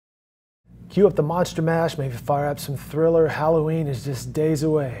Cue up the Monster Mash, maybe fire up some Thriller. Halloween is just days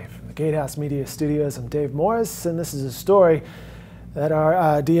away. From the Gatehouse Media Studios, I'm Dave Morris, and this is a story that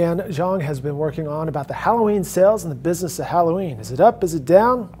our Deanne Zhang has been working on about the Halloween sales and the business of Halloween. Is it up? Is it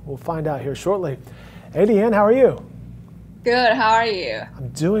down? We'll find out here shortly. Hey Deanne, how are you? Good, how are you? I'm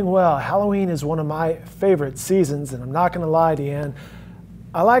doing well. Halloween is one of my favorite seasons, and I'm not going to lie, Deanne.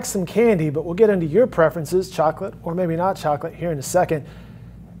 I like some candy, but we'll get into your preferences, chocolate or maybe not chocolate, here in a second.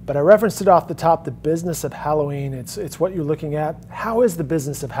 But I referenced it off the top, the business of Halloween. It's what you're looking at. How is the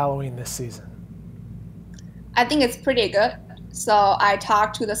business of Halloween this season? I think it's pretty good. So I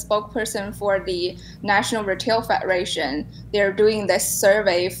talked to the spokesperson for the National Retail Federation. They're doing this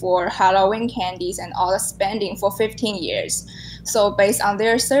survey for Halloween candies and all the spending for 15 years. So based on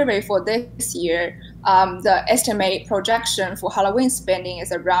their survey for this year, the estimated projection for Halloween spending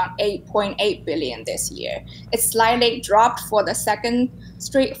is around 8.8 billion this year. It's slightly dropped for the second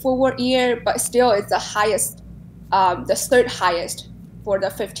straightforward year, but still it's the highest, the third highest for the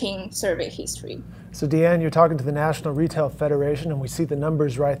 15 survey history. So Deanne, you're talking to the National Retail Federation, and we see the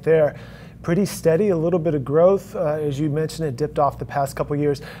numbers right there. Pretty steady, a little bit of growth. As you mentioned, it dipped off the past couple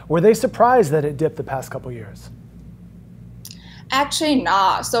years. Were they surprised that it dipped the past couple years? Actually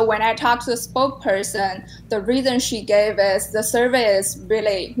not. So when I talked to the spokesperson, the reason she gave is the survey is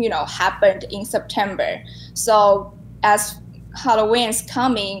really, happened in September. So as Halloween is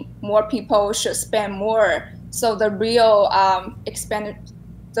coming, more people should spend more. So the real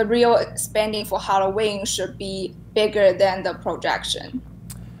spending for Halloween should be bigger than the projection.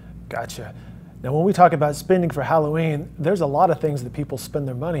 Gotcha. Now, when we talk about spending for Halloween, there's a lot of things that people spend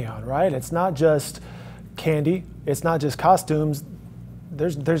their money on, right? It's not just candy, it's not just costumes.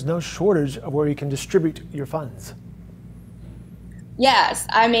 There's no shortage of where you can distribute your funds. Yes,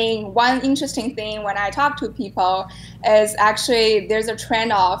 I mean, one interesting thing when I talk to people is actually there's a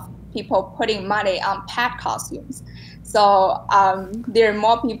trend of people putting money on pet costumes. So there are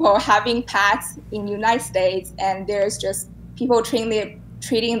more people having pets in the United States, and there's just people treating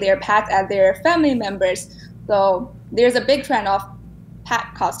their pets as their family members. So there's a big trend of pet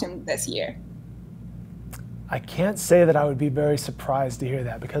costumes this year. I can't say that I would be very surprised to hear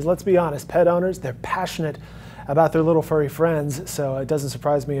that, because let's be honest, pet owners, they're passionate about their little furry friends, so it doesn't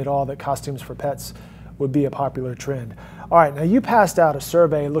surprise me at all that costumes for pets would be a popular trend. All right, now you passed out a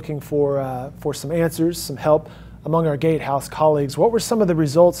survey looking for some answers, some help among our Gatehouse colleagues. What were some of the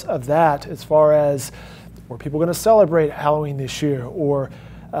results of that, as far as were people going to celebrate Halloween this year, or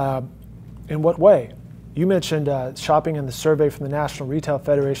in what way? You mentioned shopping in the survey from the National Retail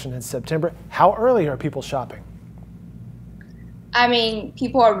Federation in September. How early are people shopping? I mean,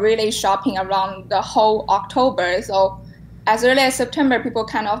 people are really shopping around the whole October. So as early as September, people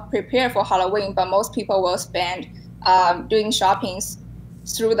kind of prepare for Halloween, but most people will spend doing shoppings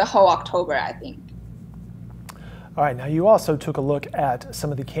through the whole October, I think. All right, now you also took a look at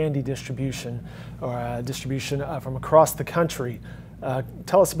some of the candy distribution, or distribution from across the country.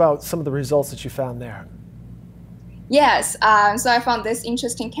 Tell us about some of the results that you found there. Yes, so I found this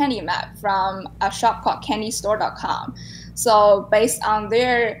interesting candy map from a shop called candystore.com. So based on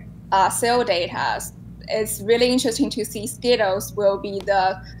their sale data, it's really interesting to see Skittles will be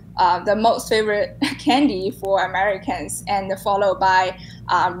the most favorite candy for Americans, and followed by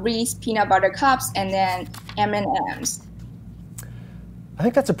Reese peanut butter cups, and then M&Ms. I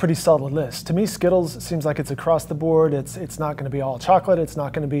think that's a pretty solid list. To me, Skittles seems like it's across the board. It's not going to be all chocolate. It's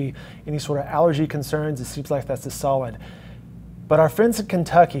not going to be any sort of allergy concerns. It seems like that's a solid. But our friends in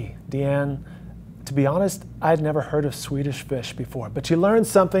Kentucky, Deanne, to be honest, I'd never heard of Swedish fish before. But you learn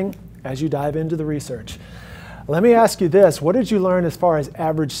something as you dive into the research. Let me ask you this. What did you learn as far as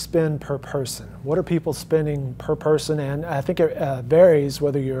average spend per person? What are people spending per person? And I think it varies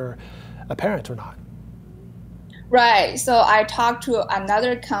whether you're a parent or not. Right. So I talked to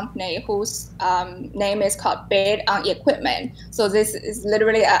another company whose name is called Bid on Equipment. So this is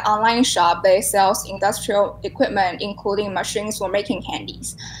literally an online shop. They sell industrial equipment, including machines for making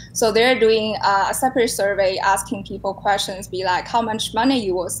candies. So they're doing a separate survey asking people questions, be like, how much money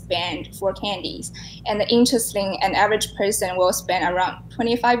you will spend for candies. And interestingly, an average person will spend around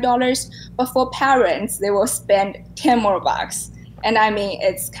 $25, but for parents, they will spend 10 more bucks. And I mean,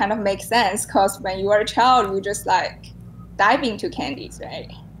 it's kind of makes sense, because when you are a child, you just like dive into candies,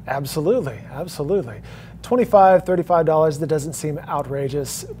 right? Absolutely, absolutely. $25, $35, that doesn't seem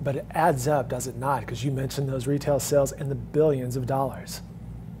outrageous, but it adds up, does it not? Because you mentioned those retail sales in the billions of dollars.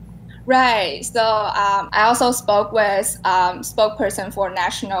 Right. So I also spoke with spokesperson for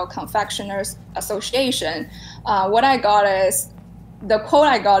National Confectioners Association. What I got is, the quote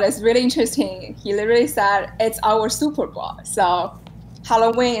I got is really interesting. He literally said, "It's our Super Bowl." So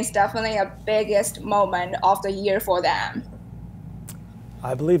Halloween is definitely a biggest moment of the year for them.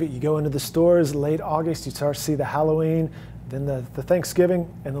 I believe it. You go into the stores late August, you start to see the Halloween, then the Thanksgiving,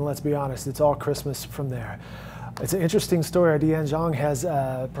 and then let's be honest, it's all Christmas from there. It's an interesting story. Our Deanne Zhang has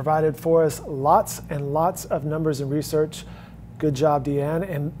provided for us lots and lots of numbers and research. Good job, Deanne.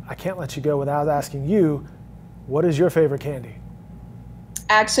 And I can't let you go without asking you, what is your favorite candy?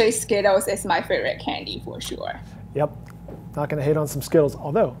 Actually, Skittles is my favorite candy for sure. Yep, not going to hate on some Skittles,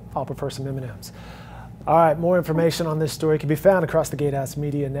 although I'll prefer some M&Ms. All right, more information on this story can be found across the Gatehouse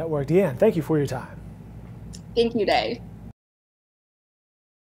Media Network. Deanne, thank you for your time. Thank you, Dave.